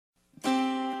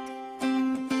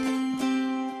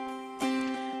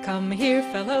Come here,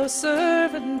 fellow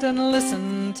servant, and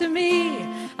listen to me.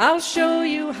 I'll show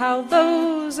you how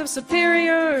those of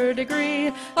superior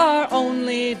degree are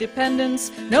only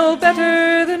dependents, no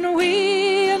better than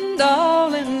we, and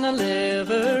all in a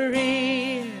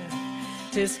livery.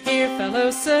 'Tis here,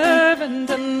 fellow servant,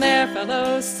 and there,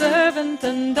 fellow servant,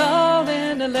 and all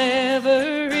in a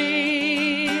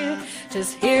livery.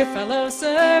 'Tis here, fellow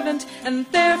servant, and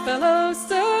there, fellow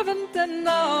servant, and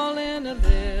all in a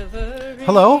livery.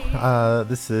 Hello,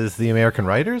 this is the American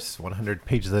Writers, 100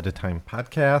 Pages at a Time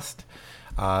podcast.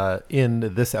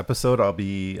 In this episode, I'll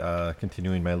be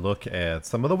continuing my look at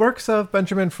some of the works of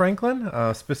Benjamin Franklin,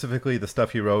 specifically the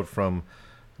stuff he wrote from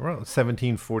around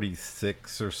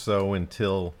 1746 or so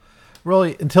until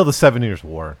the 7 Years'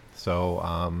 War.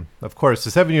 So, of course,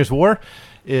 the 7 Years' War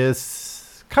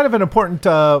is kind of an important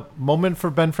moment for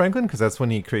Ben Franklin, because that's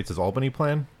when he creates his Albany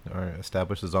Plan, or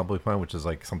establishes his Albany Plan, which is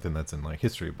like something that's in like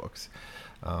history books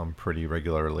pretty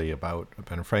regularly about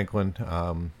Ben Franklin.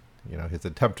 His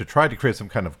attempt to try to create some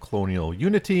kind of colonial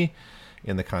unity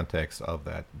in the context of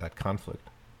that conflict.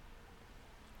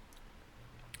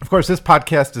 Of course, this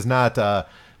podcast is not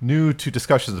new to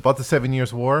discussions about the 7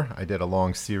 Years' War. I did a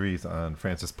long series on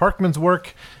Francis Parkman's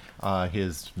work,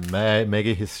 his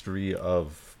mega history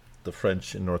of the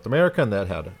French in North America, and that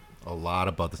had a lot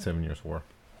about the 7 Years' War.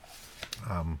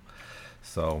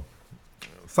 So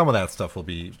some of that stuff will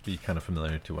be kind of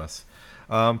familiar to us.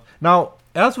 Now,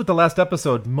 as with the last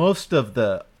episode, most of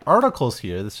the articles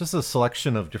here, it's just a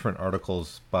selection of different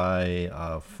articles by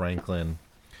Franklin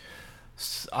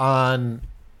on,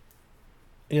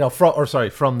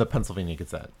 from the Pennsylvania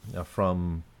Gazette,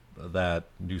 from that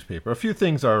newspaper. A few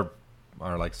things are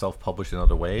like self-published in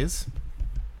other ways,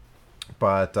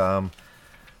 but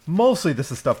mostly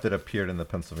this is stuff that appeared in the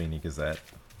Pennsylvania Gazette.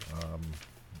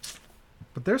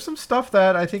 But there's some stuff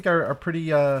that I think are pretty,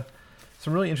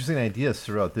 some really interesting ideas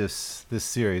throughout this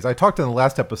series. I talked in the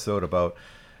last episode about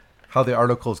how the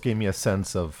articles gave me a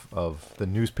sense of the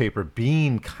newspaper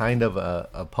being kind of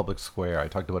a public square. I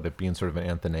talked about it being sort of an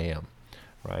Athenaeum,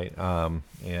 right?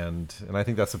 And I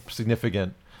think that's a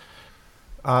significant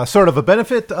sort of a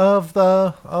benefit of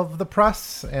the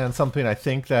press, and something I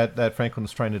think that Franklin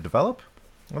was trying to develop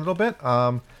a little bit.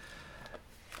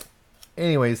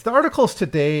 Anyways, the articles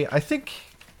today, I think,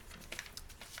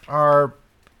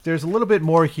 there's a little bit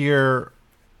more here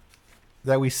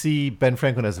that we see Ben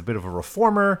Franklin as a bit of a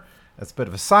reformer, as a bit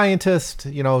of a scientist.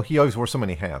 He always wore so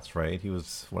many hats, right? He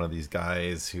was one of these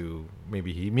guys who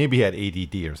maybe he had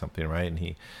ADD or something, right? And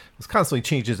he was constantly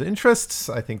changing his interests.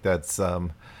 I think that's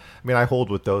I hold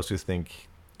with those who think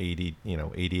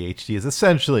ADHD is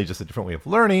essentially just a different way of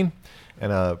learning,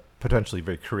 and a potentially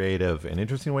very creative and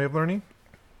interesting way of learning.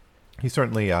 He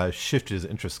certainly shifted his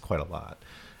interests quite a lot,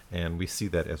 and we see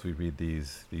that as we read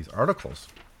these articles,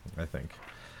 I think.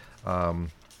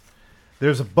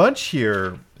 There's a bunch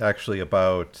here, actually,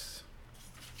 about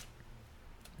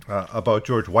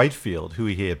George Whitefield, who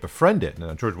he had befriended.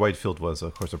 Now, George Whitefield was,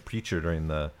 of course, a preacher during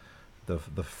the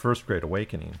First Great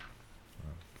Awakening.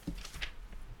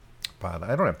 But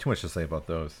I don't have too much to say about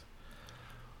those.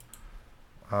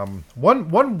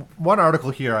 One article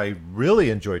here I really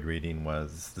enjoyed reading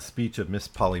was the speech of Miss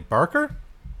Polly Barker.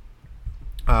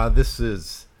 This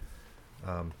is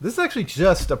actually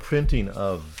just a printing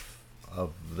of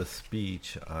the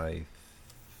speech, I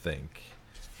think,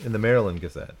 in the Maryland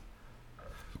Gazette.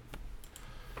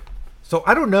 So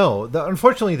I don't know.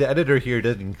 Unfortunately, the editor here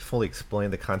didn't fully explain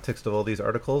the context of all these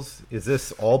articles. Is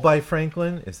this all by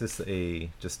Franklin? Is this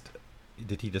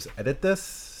did he just edit this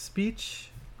speech?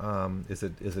 Is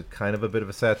it kind of a bit of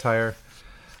a satire?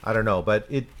 I don't know, but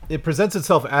it presents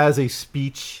itself as a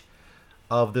speech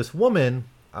of this woman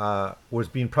was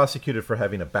being prosecuted for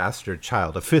having a bastard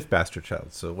child, a fifth bastard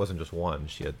child. So it wasn't just one;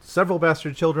 she had several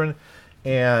bastard children,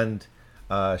 and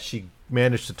she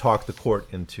managed to talk the court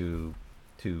into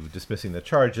dismissing the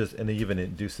charges, and even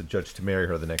induced the judge to marry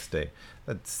her the next day.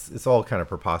 It's all kind of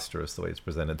preposterous the way it's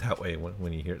presented that way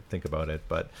when you think about it.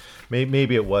 But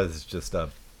maybe it was just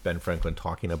Ben Franklin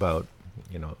talking about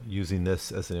using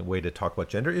this as a way to talk about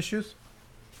gender issues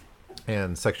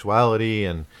and sexuality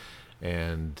and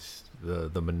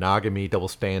the monogamy double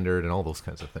standard and all those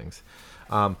kinds of things.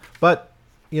 But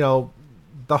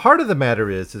the heart of the matter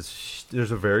is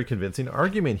there's a very convincing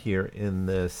argument here in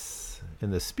this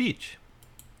speech.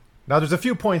 Now, there's a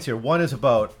few points here. One is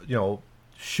about,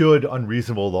 should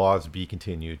unreasonable laws be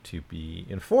continued to be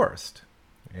enforced?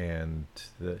 And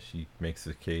she makes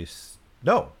the case,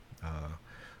 no.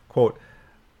 Quote,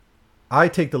 I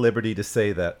take the liberty to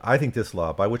say that I think this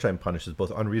law, by which I'm punished, is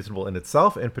both unreasonable in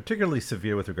itself and particularly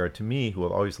severe with regard to me, who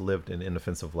have always lived an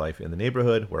inoffensive life in the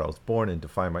neighborhood where I was born, and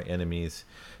defy my enemies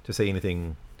to say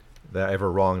anything that I ever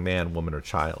wrong man, woman, or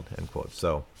child, end quote.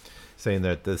 So saying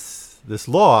that this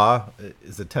law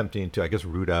is attempting to, I guess,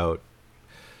 root out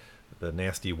the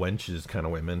nasty wenches kind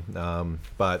of women,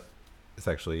 but it's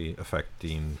actually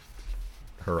affecting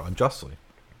her unjustly.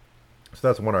 So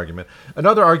that's one argument.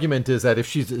 Another argument is that if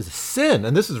she's a sin,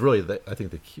 and this is really, I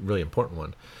think, the really important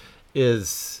one,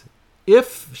 is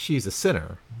if she's a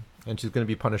sinner and she's going to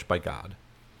be punished by God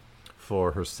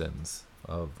for her sins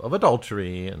of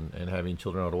adultery and having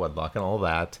children out of wedlock and all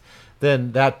that,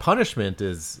 then that punishment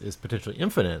is potentially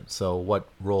infinite. So what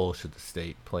role should the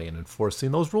state play in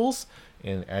enforcing those rules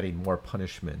and adding more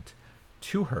punishment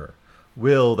to her?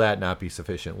 Will that not be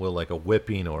sufficient? Will like a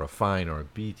whipping or a fine or a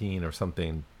beating or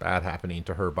something bad happening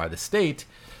to her by the state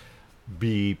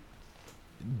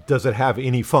does it have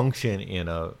any function in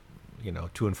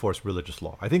to enforce religious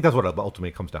law? I think that's what it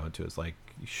ultimately comes down to, is like,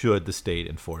 should the state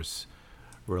enforce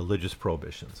religious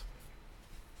prohibitions?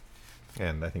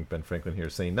 And I think Ben Franklin here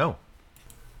is saying no.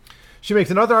 She makes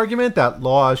another argument that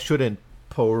laws shouldn't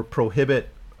prohibit,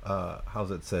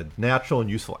 how's it said, natural and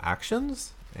useful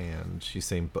actions. And she's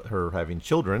saying her having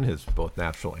children is both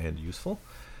natural and useful.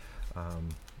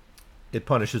 It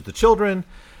punishes the children,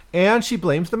 and she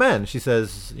blames the men. She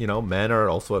says, men are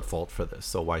also at fault for this,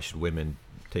 so why should women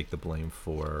take the blame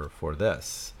for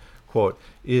this? Quote,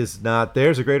 is not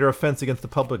theirs a greater offense against the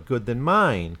public good than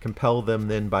mine? Compel them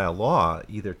then by a law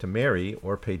either to marry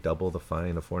or pay double the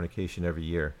fine of fornication every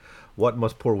year. What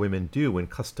must poor women do when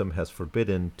custom has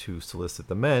forbidden to solicit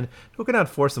the men who cannot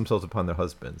force themselves upon their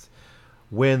husbands,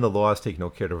 when the laws take no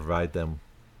care to provide them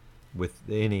with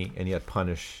any, and yet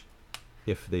punish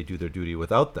if they do their duty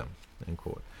without them, end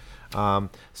quote.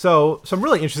 So some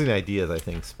really interesting ideas, I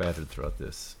think, spattered throughout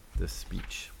this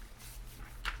speech.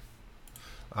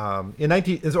 In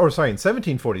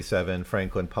 1747,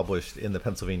 Franklin published in the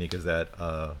Pennsylvania Gazette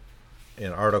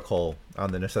an article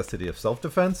on the necessity of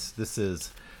self-defense. This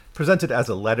is presented as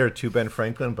a letter to Ben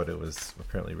Franklin, but it was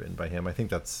apparently written by him. I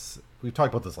think we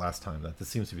talked about this last time, that this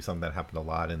seems to be something that happened a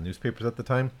lot in newspapers at the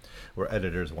time, where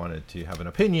editors wanted to have an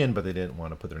opinion, but they didn't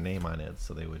want to put their name on it,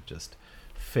 so they would just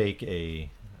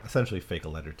essentially fake a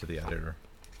letter to the editor.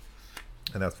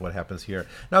 And that's what happens here.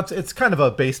 Now, it's kind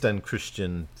of based on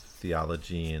Christian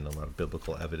theology and a lot of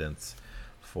biblical evidence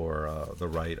for the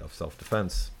right of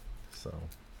self-defense. So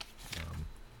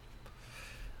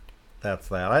that's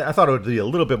that. I thought it would be a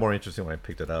little bit more interesting when I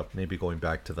picked it up, maybe going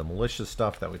back to the malicious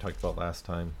stuff that we talked about last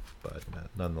time, but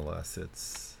nonetheless,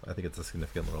 I think it's a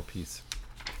significant little piece.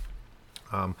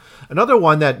 Another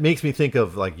one that makes me think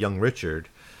of like Young Richard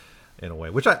in a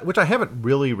way, which I haven't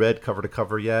really read cover to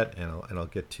cover yet, and I'll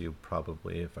get to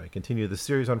probably if I continue the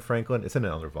series on Franklin. It's in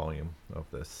another volume of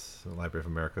this Library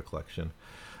of America collection.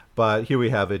 But here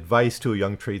we have Advice to a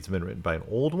Young Tradesman, written by an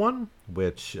old one,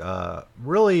 which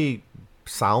really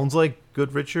sounds like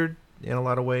Good Richard in a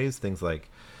lot of ways. Things like,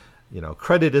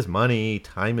 credit is money,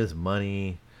 time is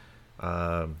money.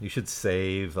 You should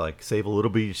save a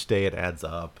little bit each day, it adds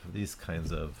up. These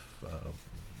kinds of,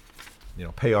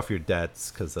 pay off your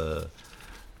debts because,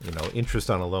 interest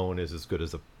on a loan is as good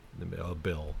as a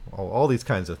bill. All these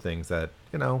kinds of things that,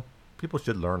 people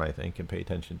should learn, I think, and pay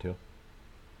attention to.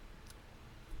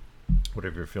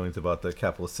 Whatever your feelings about the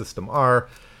capitalist system are,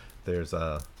 there's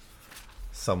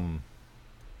some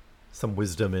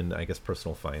wisdom in, I guess,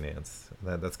 personal finance.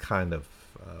 That's kind of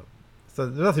so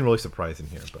there's nothing really surprising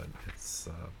here, but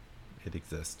it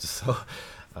exists. So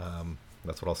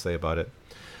that's what I'll say about it.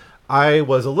 I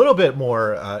was a little bit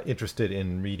more interested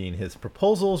in reading his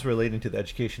proposals relating to the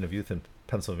education of youth in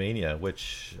Pennsylvania,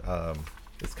 which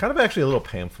is kind of actually a little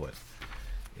pamphlet.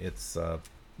 It's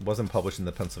wasn't published in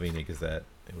the Pennsylvania Gazette.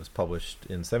 It was published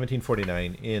in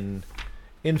 1749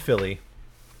 in Philly,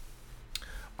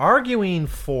 arguing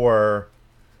for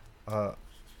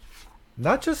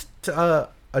not just a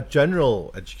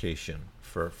general education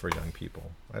for young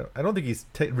people. I don't think he's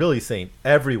really saying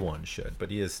everyone should,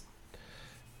 but he is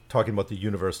talking about the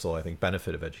universal, I think,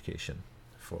 benefit of education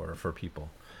for people.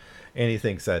 And he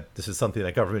thinks that this is something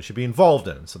that government should be involved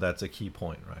in. So that's a key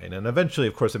point, right? And eventually,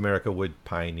 of course, America would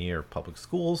pioneer public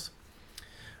schools,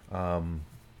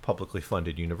 publicly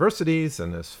funded universities,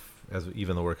 and as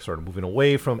even though we're sort of moving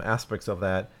away from aspects of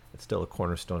that, it's still a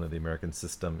cornerstone of the American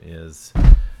system is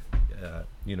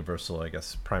universal, I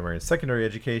guess, primary and secondary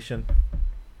education.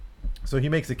 So he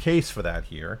makes a case for that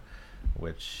here,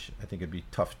 which I think it'd be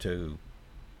tough to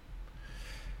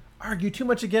argue too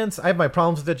much against. I have my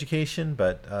problems with education,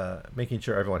 but making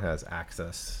sure everyone has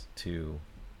access to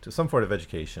to some sort of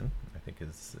education, I think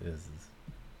is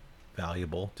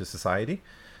valuable to society,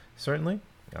 certainly.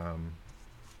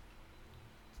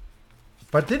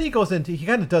 But then he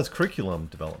kind of does curriculum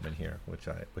development here, which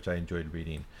I enjoyed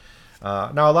reading.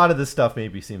 Now, a lot of this stuff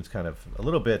maybe seems kind of a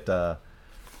little bit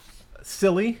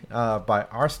silly by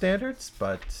our standards,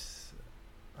 but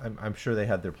I'm sure they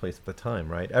had their place at the time,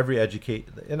 right?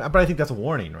 But I think that's a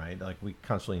warning, right? Like, we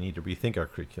constantly need to rethink our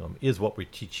curriculum. Is what we're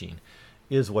teaching,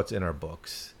 is what's in our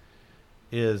books,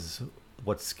 is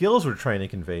what skills we're trying to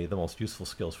convey the most useful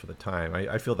skills for the time.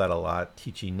 I feel that a lot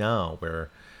teaching now, where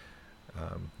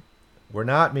we're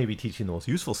not maybe teaching the most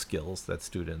useful skills that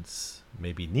students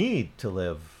maybe need to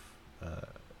live,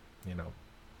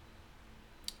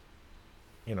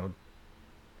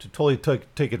 to totally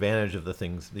take advantage of the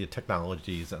things, the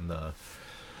technologies, and the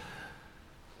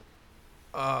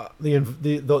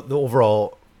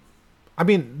overall,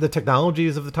 the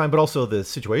technologies of the time, but also the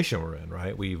situation we're in,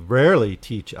 right? We rarely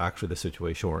teach actually the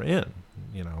situation we're in.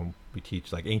 We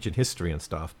teach like ancient history and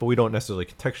stuff, but we don't necessarily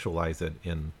contextualize it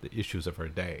in the issues of our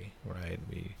day, right?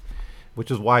 Which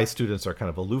is why students are kind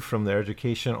of aloof from their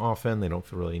education often. They don't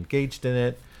feel really engaged in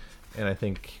it. And I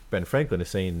think Ben Franklin is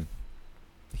saying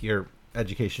here,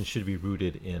 education should be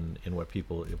rooted in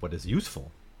what is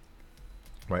useful,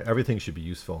 right? Everything should be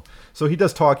useful. So he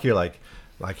does talk here like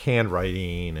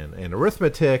handwriting and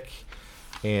arithmetic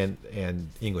and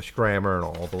English grammar and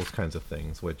all those kinds of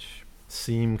things, which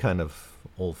seem kind of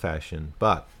old-fashioned,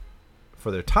 but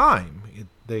for their time,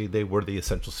 they were the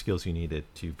essential skills you needed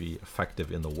to be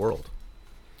effective in the world.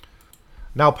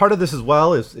 Now, part of this as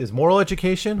well is moral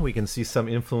education. We can see some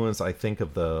influence, I think,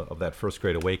 of that First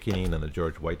Great Awakening and the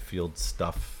George Whitefield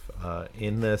stuff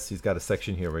in this. He's got a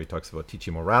section here where he talks about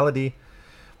teaching morality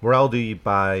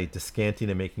by descanting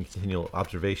and making continual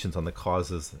observations on the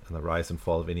causes and the rise and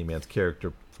fall of any man's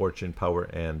character, fortune, power,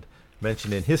 and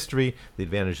mention in history, the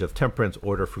advantage of temperance,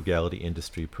 order, frugality,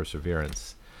 industry,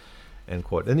 perseverance, end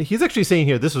quote. And he's actually saying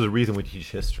here, this is the reason we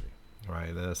teach history. Right,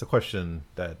 and that's a question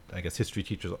that I guess history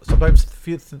teachers sometimes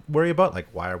worry about, like,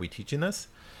 why are we teaching this?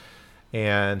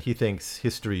 And he thinks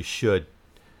history should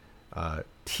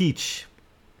teach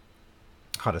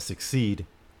how to succeed,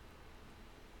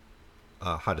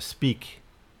 how to speak,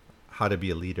 how to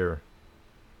be a leader,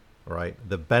 right?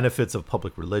 The benefits of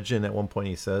public religion, at one point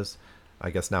he says. I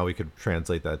guess now we could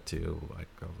translate that to like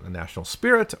a national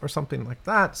spirit or something like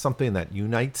that, something that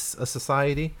unites a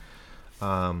society.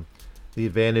 The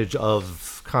advantage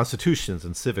of constitutions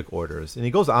and civic orders. And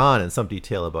he goes on in some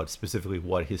detail about specifically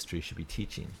what history should be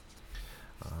teaching.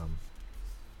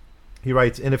 He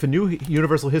writes, and if a new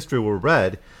universal history were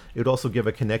read, it would also give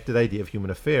a connected idea of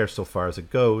human affairs so far as it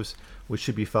goes, which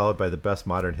should be followed by the best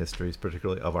modern histories,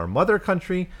 particularly of our mother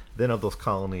country, then of those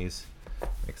colonies,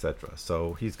 etc.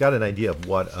 So he's got an idea of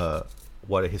what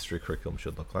a history curriculum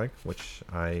should look like, which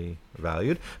I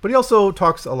valued. But he also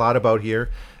talks a lot about here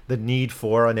the need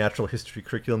for a natural history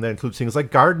curriculum that includes things like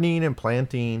gardening and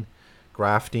planting,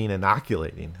 grafting,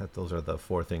 inoculating. Those are the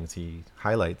four things he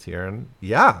highlights here. And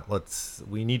yeah,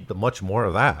 we need much more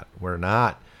of that.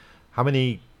 How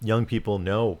many young people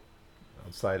know,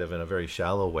 outside of in a very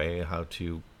shallow way, how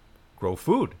to grow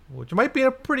food, which might be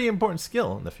a pretty important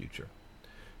skill in the future,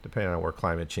 depending on where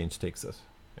climate change takes us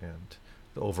and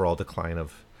the overall decline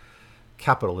of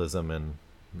capitalism and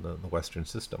the Western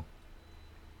system.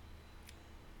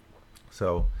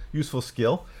 So, useful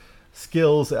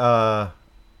skills on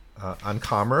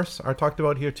commerce are talked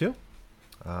about here too.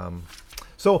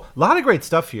 So, a lot of great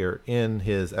stuff here in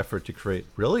his effort to create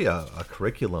really a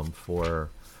curriculum for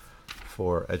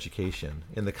education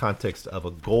in the context of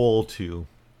a goal to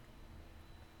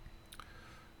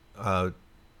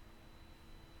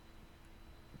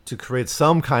create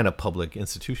some kind of public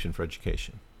institution for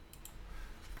education.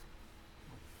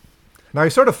 Now, he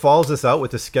sort of follows this out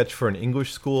with a sketch for an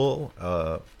English school,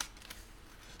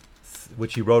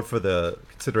 which he wrote for the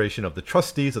consideration of the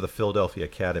trustees of the Philadelphia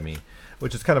Academy,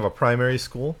 which is kind of a primary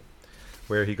school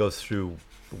where he goes through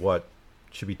what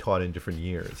should be taught in different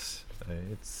years.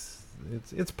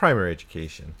 It's primary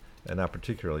education and not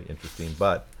particularly interesting,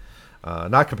 but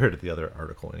not compared to the other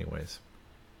article anyways.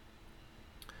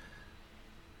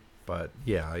 But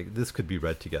yeah, this could be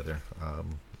read together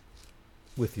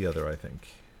with the other, I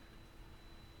think.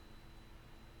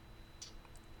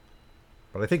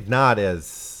 But I think not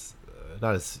as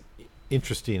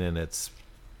interesting in its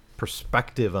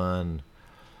perspective on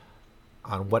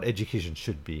what education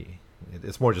should be.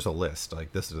 It's more just a list.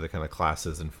 Like, this is the kind of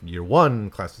classes in year one,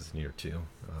 classes in year two,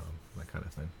 that kind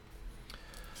of thing.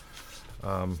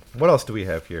 What else do we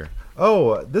have here?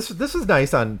 Oh, this is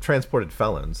nice on transported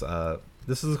felons.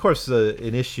 This is, of course,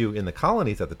 an issue in the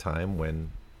colonies at the time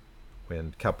when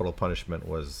when capital punishment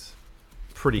was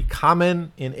pretty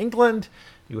common in England,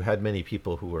 you had many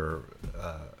people who were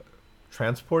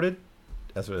transported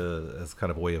as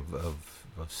kind of a way of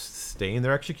staying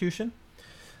their execution.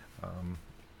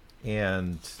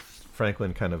 And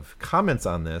Franklin kind of comments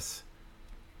on this.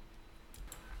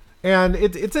 And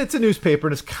it's a newspaper,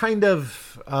 and it's kind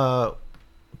of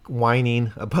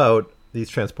whining about these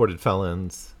transported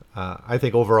felons. I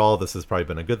think overall this has probably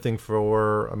been a good thing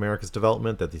for America's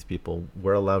development, that these people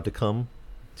were allowed to come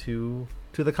to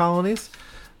the colonies.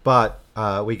 But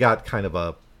we got kind of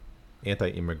a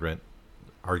anti-immigrant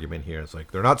argument here. It's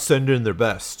like, they're not sending their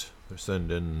best. They're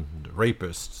sending the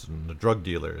rapists and the drug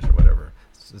dealers or whatever.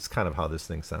 It's kind of how this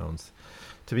thing sounds,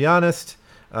 to be honest.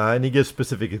 And he gives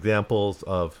specific examples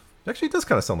of... Actually, it does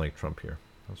kind of sound like Trump here.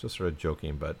 I was just sort of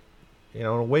joking, but, in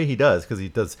a way he does, because he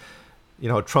does...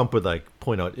 Trump would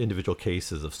point out individual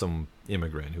cases of some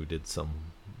immigrant who did some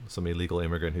illegal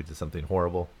immigrant who did something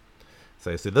horrible.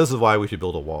 So this is why we should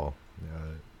build a wall.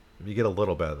 You get a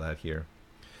little bit of that here.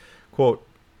 Quote,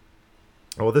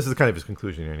 well, this is kind of his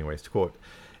conclusion here anyways. Quote,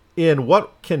 in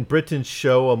what can Britain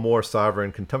show a more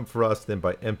sovereign contempt for us than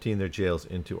by emptying their jails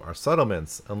into our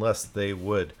settlements, unless they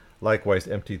would likewise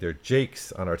empty their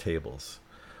jakes on our tables?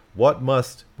 What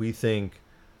must we think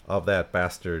of that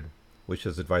bastard which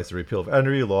has advised the repeal of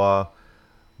every law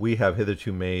we have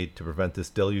hitherto made to prevent this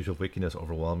deluge of wickedness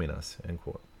overwhelming us? End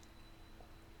quote.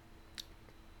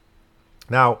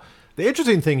 Now, the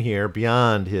interesting thing here,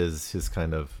 beyond his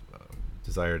kind of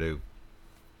desire to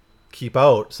keep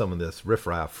out some of this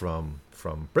riffraff from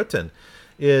Britain,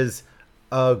 is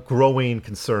a growing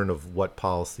concern of what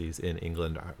policies in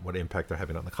England, what impact they're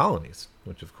having on the colonies,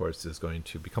 which of course is going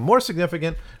to become more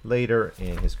significant later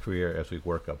in his career as we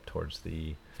work up towards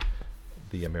the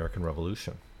American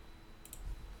Revolution.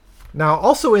 Now,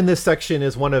 also in this section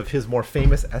is one of his more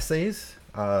famous essays,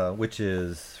 which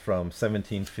is from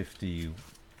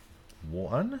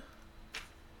 1751.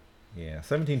 Yeah,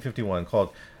 1751,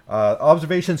 called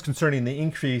Observations Concerning the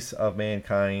Increase of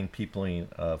Mankind, Peopling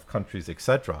of Countries,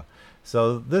 etc.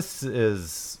 So this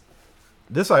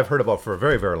I've heard about for a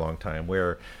very, very long time,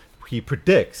 where he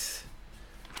predicts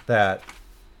that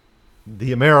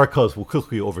the Americas will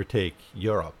quickly overtake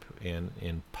Europe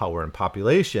in power and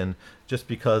population, just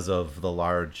because of the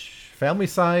large family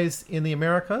size in the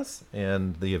Americas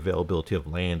and the availability of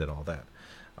land and all that.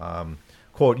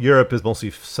 Quote, Europe is mostly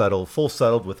full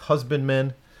settled with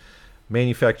husbandmen,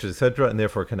 manufacturers, etc., and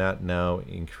therefore cannot now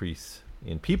increase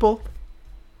in people.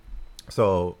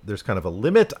 So there's kind of a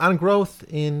limit on growth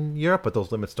in Europe, but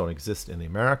those limits don't exist in the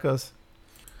Americas.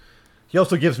 He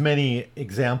also gives many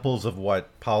examples of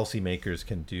what policymakers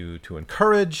can do to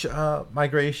encourage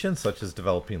migration, such as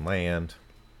developing land,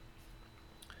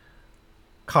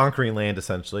 conquering land,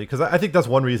 essentially. Because I think that's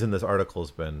one reason this article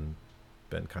has been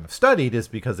kind of studied, is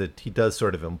because he does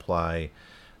sort of imply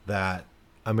that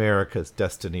America's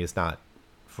destiny is not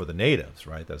for the natives,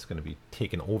 right? That's going to be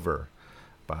taken over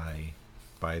by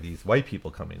these white people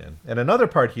coming in. And another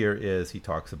part here is he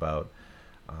talks about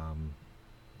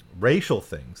racial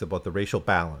things, about the racial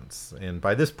balance. And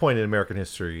by this point in American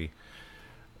history,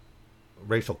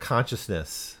 racial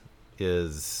consciousness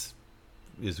is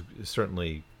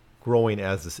certainly growing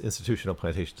as this institution of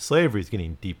plantation slavery is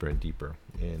getting deeper and deeper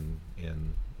in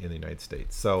the United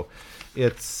States. So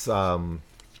it's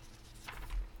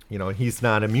he's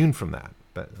not immune from that,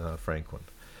 Franklin.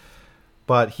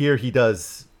 But here he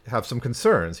does have some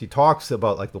concerns. He talks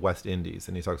about the West Indies,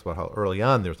 and he talks about how early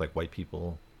on there's white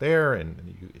people there,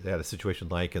 and they had a situation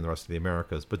like in the rest of the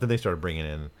Americas, but then they started bringing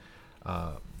in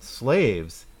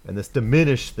slaves, and this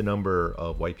diminished the number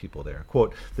of white people there.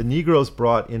 Quote, the Negroes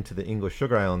brought into the English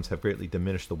sugar islands have greatly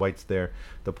diminished the whites there.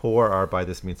 The poor are by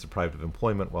this means deprived of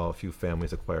employment, while a few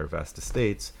families acquire vast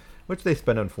estates, which they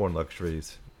spend on foreign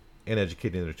luxuries and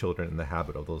educating their children in the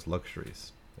habit of those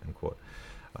luxuries. End quote.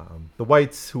 The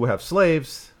whites who have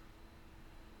slaves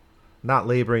not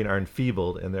laboring are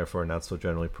enfeebled and therefore not so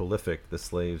generally prolific. The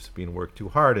slaves being worked too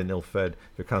hard and ill-fed,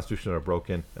 their constitutions are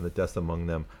broken, and the deaths among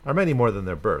them are many more than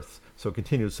their births. So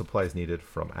continued supplies needed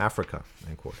from Africa.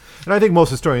 End quote. And I think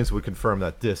most historians would confirm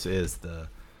that this is the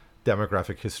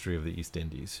demographic history of the East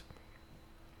Indies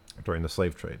during the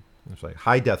slave trade. It's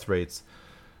high death rates,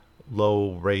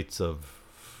 low rates of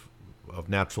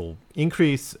natural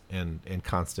increase, and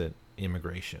constant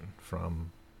immigration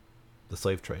from the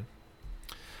slave trade.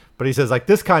 But he says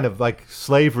this kind of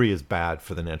slavery is bad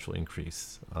for the natural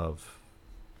increase of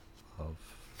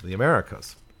the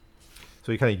Americas.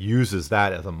 So he kind of uses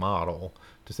that as a model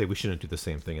to say we shouldn't do the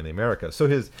same thing in the Americas. So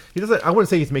he doesn't. I wouldn't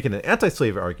say he's making an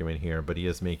anti-slave argument here, but he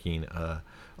is making an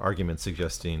argument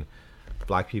suggesting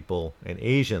black people and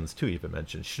Asians, too, even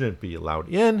mentioned, shouldn't be allowed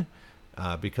in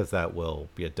because that will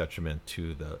be a detriment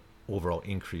to the overall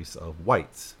increase of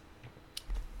whites.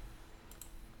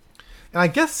 And I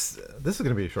guess this is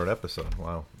going to be a short episode.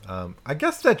 Wow. I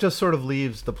guess that just sort of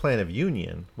leaves the Plan of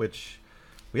Union, which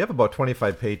we have about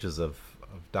 25 pages of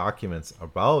documents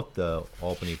about the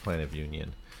Albany Plan of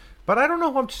Union. But I don't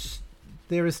know how much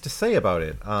there is to say about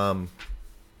it.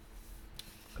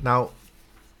 Now,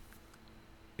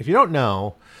 if you don't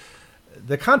know,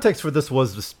 the context for this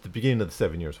was the beginning of the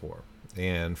 7 Years' War.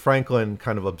 And Franklin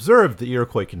kind of observed the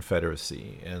Iroquois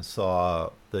Confederacy and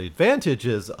saw the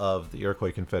advantages of the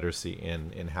Iroquois Confederacy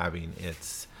in having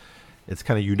its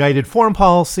kind of united foreign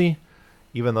policy,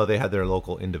 even though they had their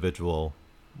local individual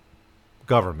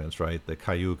governments, right? The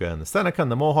Cayuga and the Seneca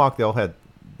and the Mohawk, they all had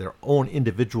their own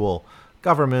individual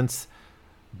governments.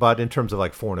 But in terms of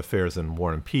like foreign affairs and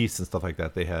war and peace and stuff like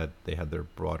that, they had their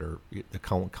broader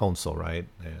council, right?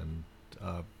 And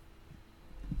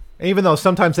even though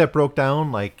sometimes that broke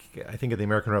down, like I think in the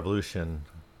American Revolution,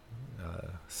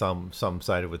 some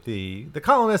sided with the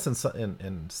colonists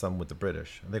and some with the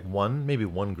British. I think maybe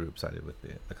one group sided with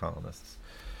the colonists.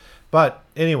 But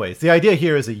anyways, the idea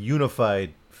here is a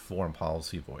unified foreign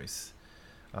policy voice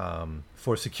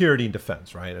for security and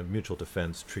defense, right? A mutual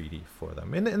defense treaty for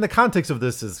them. And the context of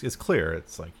this is clear.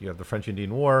 It's like you have the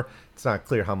French-Indian War. It's not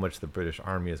clear how much the British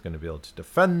Army is going to be able to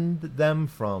defend them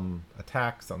from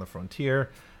attacks on the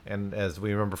frontier. And as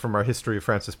we remember from our history of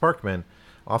Francis Parkman,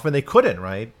 often they couldn't,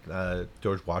 right?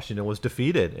 George Washington was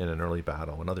defeated in an early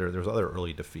battle. There was other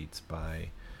early defeats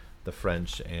by the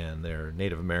French and their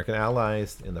Native American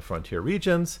allies in the frontier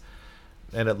regions.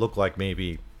 And it looked like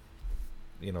maybe,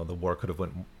 the war could have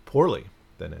went poorly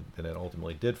than it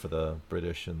ultimately did for the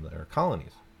British and their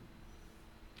colonies.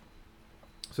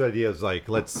 So the idea is like,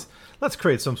 let's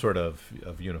create some sort of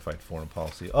unified foreign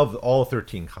policy of all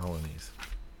 13 colonies.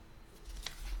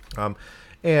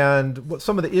 And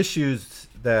some of the issues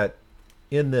that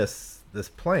in this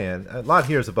plan, a lot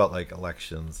here is about like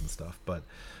elections and stuff, but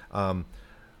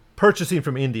purchasing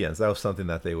from Indians, that was something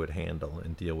that they would handle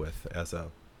and deal with as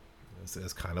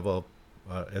kind of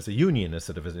as a union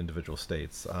instead of as individual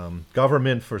states.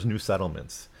 Government for new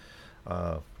settlements,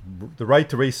 the right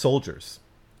to raise soldiers,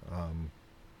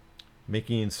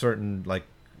 making certain, like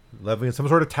levying some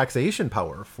sort of taxation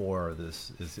power for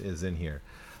this is in here.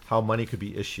 How money could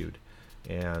be issued,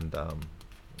 and a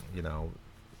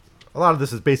lot of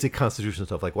this is basic constitution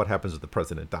stuff, like what happens if the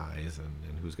president dies and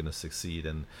who's going to succeed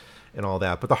and all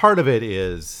that. But the heart of it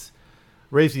is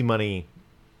raising money,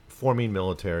 forming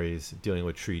militaries, dealing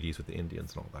with treaties with the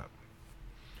Indians and all that.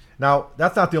 Now,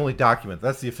 that's not the only document.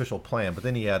 That's the official plan. But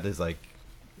then he had this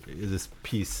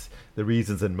piece, the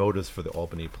reasons and motives for the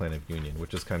Albany Plan of Union,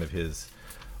 which is kind of his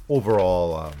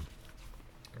overall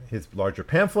his larger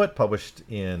pamphlet published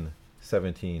in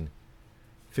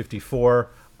 1754,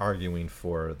 arguing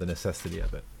for the necessity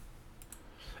of it.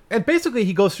 And basically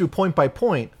he goes through point by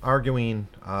point, arguing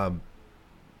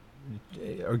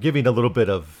or giving a little bit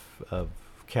of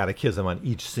catechism on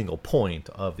each single point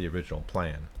of the original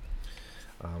plan.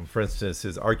 For instance,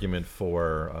 his argument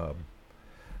for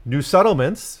new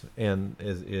settlements and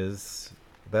is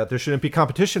that there shouldn't be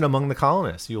competition among the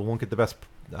colonists. You won't get the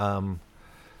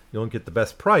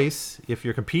best price if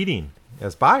you're competing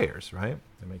as buyers, right?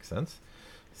 That makes sense.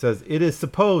 He says, it is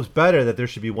supposed better that there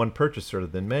should be one purchaser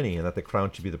than many, and that the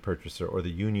crown should be the purchaser, or the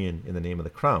union in the name of the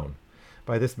crown.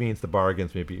 By this means the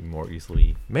bargains may be more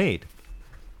easily made.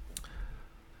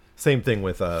 Same thing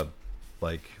with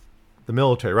like the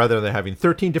military. Rather than having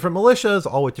 13 different militias,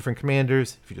 all with different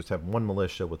commanders, if you just have one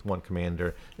militia with one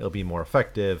commander, it'll be more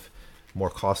effective, more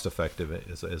cost effective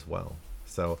as well.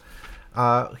 So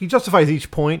he justifies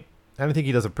each point, and I think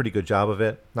he does a pretty good job of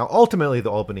it. Now, ultimately,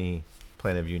 the Albany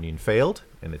Plan of Union failed,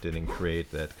 and it didn't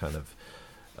create that kind of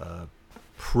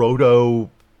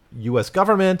proto-U.S.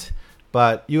 government.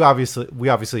 But we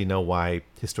obviously know why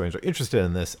historians are interested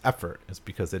in this effort. It's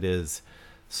because it is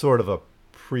sort of a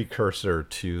precursor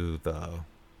to the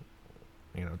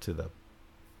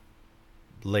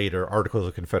later Articles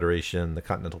of Confederation, the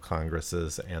Continental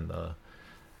Congresses, and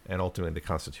ultimately the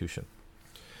Constitution.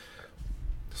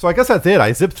 So I guess that's it.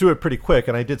 I zipped through it pretty quick,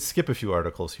 and I did skip a few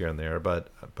articles here and there, but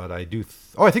I do.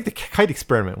 I think the kite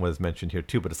experiment was mentioned here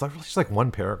too, but it's just like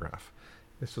one paragraph.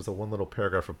 It's just a one little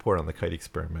paragraph report on the kite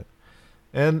experiment,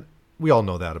 and we all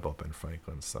know that about Ben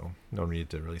Franklin, so no need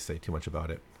to really say too much about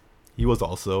it. He was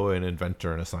also an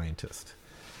inventor and a scientist,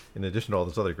 in addition to all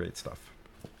this other great stuff.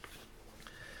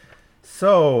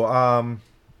 So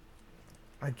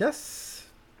I guess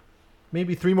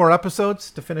maybe 3 more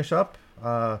episodes to finish up.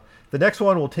 The next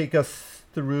one will take us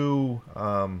through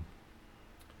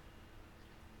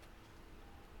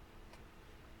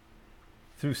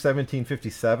through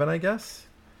 1757, I guess.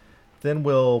 Then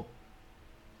we'll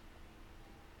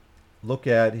look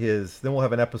at his. Then we'll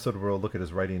have an episode where we'll look at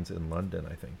his writings in London,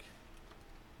 I think.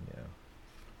 Yeah.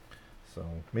 So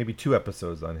maybe 2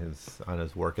 episodes on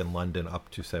his work in London up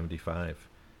to 75,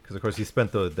 because of course he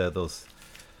spent those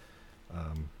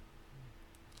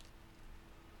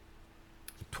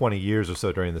 20 years or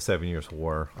so during the 7 Years'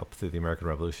 War up through the American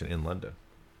Revolution in London.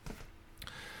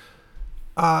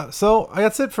 So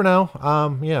that's it for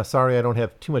now. Yeah, sorry I don't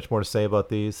have too much more to say about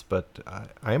these, but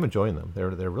I am enjoying them.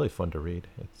 They're really fun to read.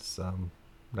 It's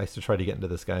nice to try to get into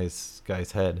this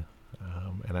guy's head,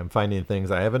 and I'm finding things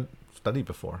I haven't studied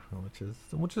before,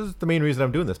 which is the main reason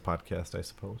I'm doing this podcast, I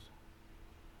suppose.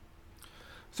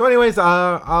 So anyways,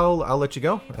 I'll let you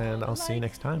go, and I'll see you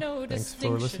next time. No Thanks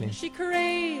for listening. She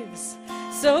craves.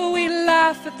 So we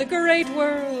laugh at the great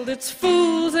world, its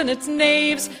fools and its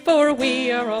knaves, for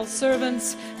we are all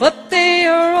servants, but they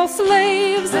are all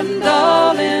slaves, and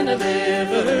all in a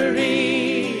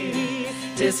livery.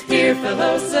 'Tis here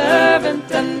fellow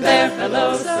servant, and there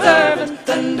fellow servant,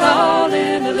 and all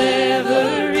in a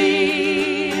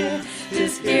livery.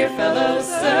 'Tis here fellow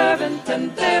servant,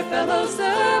 and there fellow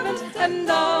servant, and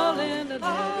all in a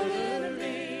livery.